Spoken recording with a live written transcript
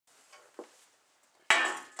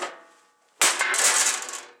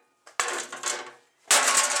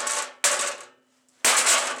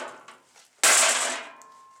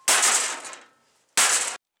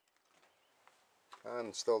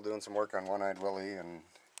I'm still doing some work on One Eyed Willie, and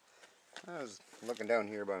I was looking down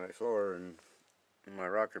here by my floor and in my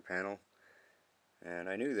rocker panel, and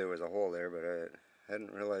I knew there was a hole there, but I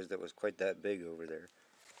hadn't realized it was quite that big over there.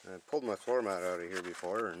 I pulled my floor mat out of here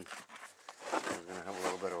before, and I was going to have a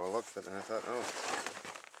little bit of a look, but then I thought, oh,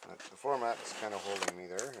 the floor mat's kind of holding me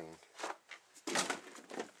there, and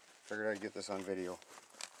figured I'd get this on video.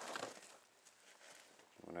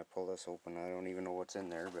 When I pull this open, I don't even know what's in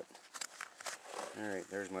there, but alright,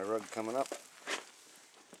 there's my rug coming up.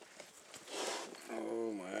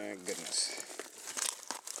 Oh my goodness.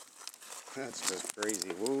 That's just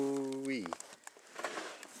crazy. Woo-wee.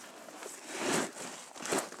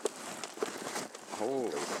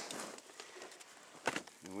 Holy.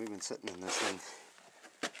 And we've been sitting in this thing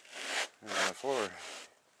on the floor.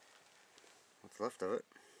 What's left of it.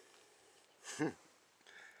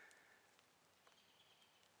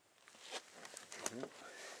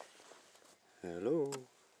 Hello.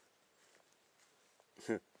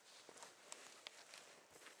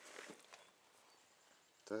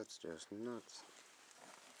 That's just nuts.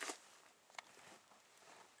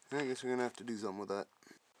 I guess we're going to have to do something with that.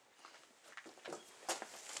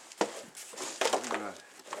 I'm going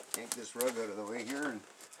to yank this rug out of the way here and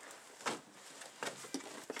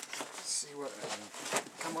see what I can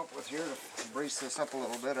come up with here to brace this up a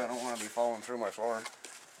little bit. I don't want to be falling through my floor.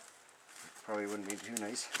 Probably wouldn't be too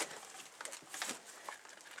nice.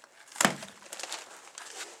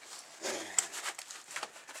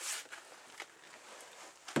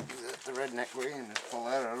 Do that the redneck way and just pull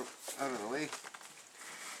that out of the way.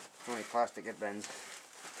 It's only plastic, it bends.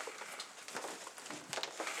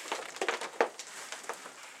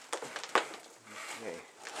 Okay.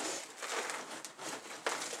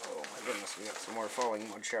 Oh my goodness, we got some more falling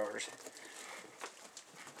mud showers.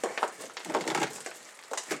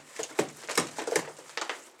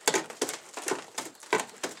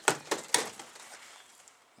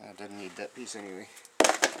 I didn't need that piece anyway.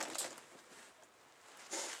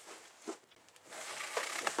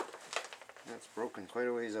 That's broken quite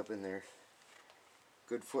a ways up in there.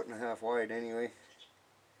 Good 1.5 feet wide anyway.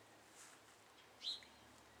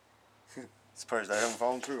 Surprised I haven't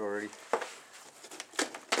fallen through already.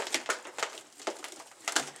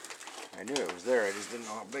 I knew it was there, I just didn't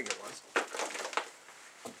know how big it was.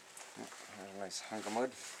 There's a nice hunk of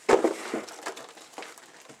mud.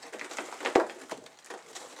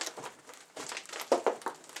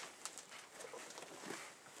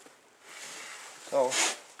 So,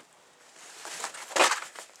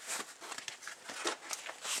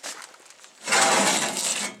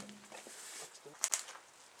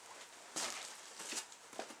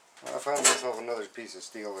 I found myself another piece of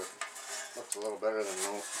steel that looks a little better than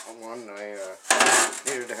the one. I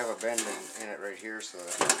needed to have a bend in it right here so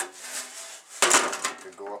that it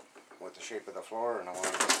could go up with the shape of the floor, and I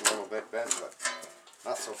wanted just a little bit bent, but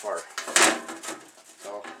not so far.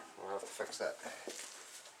 So we'll have to fix that.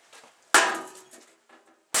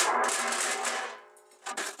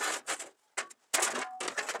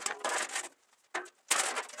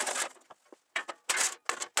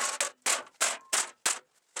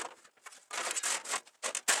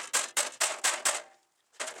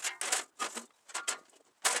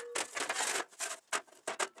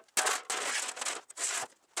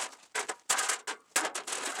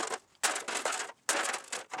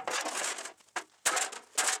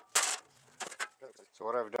 So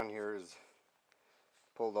what I've done here is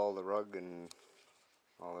pulled all the rug and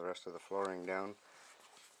all the rest of the flooring down.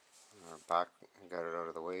 Back, got it out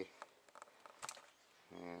of the way.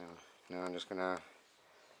 And now I'm just going to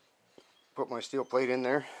put my steel plate in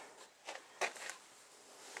there.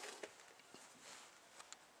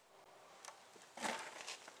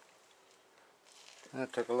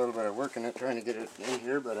 That took a little bit of work in it trying to get it in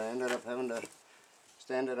here, but I ended up having to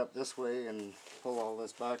stand it up this way and pull all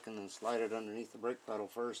this back and then slide it underneath the brake pedal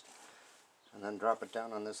first, and then drop it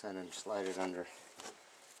down on this end and slide it under.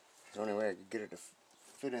 It's the only way I could get it to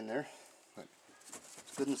fit in there, but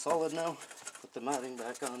it's good and solid now. Put the matting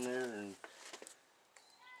back on there and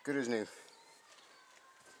good as new.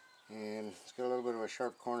 And it's got a little bit of a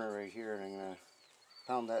sharp corner right here, and I'm going to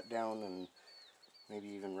pound that down and maybe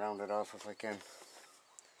even round it off if I can.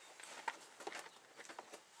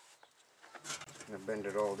 I'm going to bend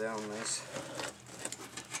it all down nice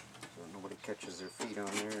so nobody catches their feet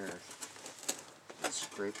on there or gets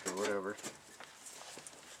scraped or whatever.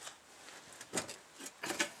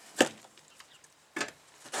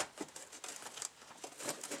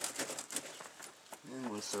 And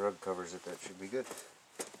once the rug covers it, that should be good.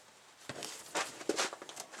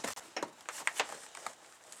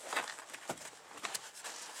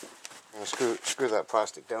 I'm going to screw that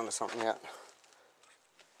plastic down to something yet.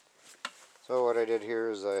 So what I did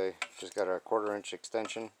here is I just got a 1/4"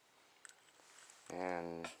 extension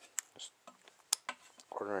and just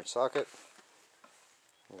 1/4" socket.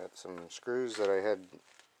 Got some screws that I had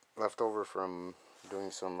left over from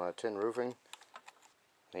doing some tin roofing.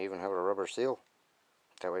 I even have a rubber seal.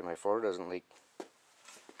 That way my floor doesn't leak.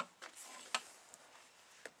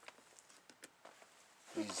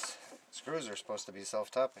 These screws are supposed to be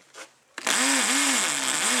self-tapping.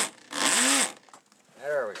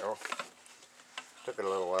 There we go. Took it a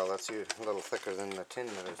little while. That's a little thicker than the tin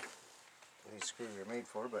that these screws are made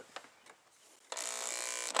for, but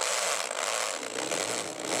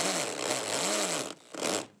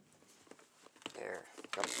there.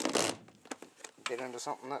 Got to get into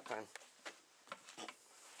something that time.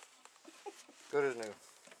 Good as new.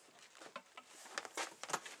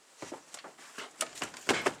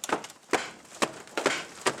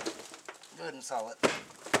 Good and solid.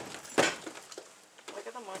 Look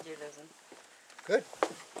at the mud you're losing. Good.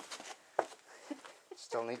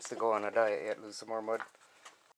 Still needs to go on a diet yet, lose some more mud.